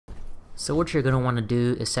So what you're going to want to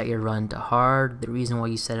do is set your run to hard. The reason why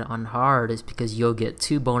you set it on hard is because you'll get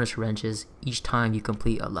 2 bonus wrenches each time you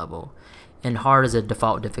complete a level. And hard is a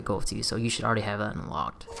default difficulty, so you should already have that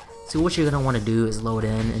unlocked. So what you're going to want to do is load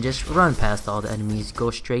in and just run past all the enemies,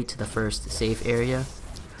 go straight to the first safe area.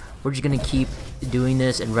 We're just going to keep doing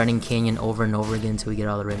this and running canyon over and over again until we get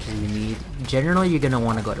all the wrenches we need. Generally you're going to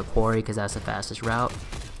want to go to quarry because that's the fastest route.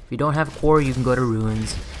 If you don't have quarry, you can go to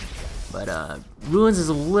ruins. But ruins is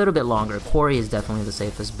a little bit longer. Quarry is definitely the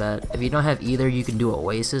safest bet. If you don't have either, you can do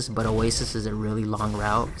oasis, but oasis is a really long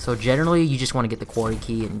route. So generally you just want to get the quarry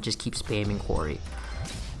key and just keep spamming quarry.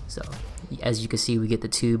 So as you can see, we get the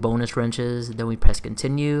 2 bonus wrenches, then we press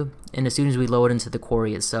continue, and as soon as we load into the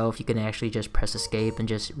quarry itself, you can actually just press escape and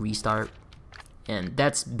just restart. And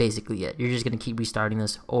that's basically it. You're just going to keep restarting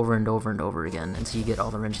this over and over and over again until you get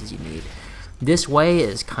all the wrenches you need. This way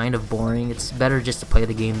is kind of boring. It's better just to play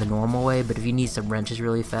the game the normal way, but if you need some wrenches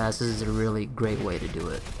really fast, this is a really great way to do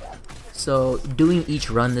it. So doing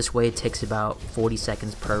each run this way takes about 40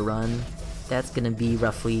 seconds per run. That's going to be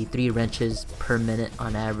roughly 3 wrenches per minute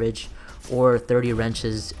on average, or 30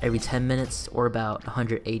 wrenches every 10 minutes, or about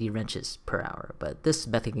 180 wrenches per hour. But this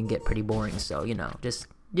method can get pretty boring, so you know, just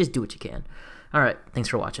do what you can. Alright, thanks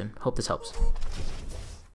for watching. Hope this helps.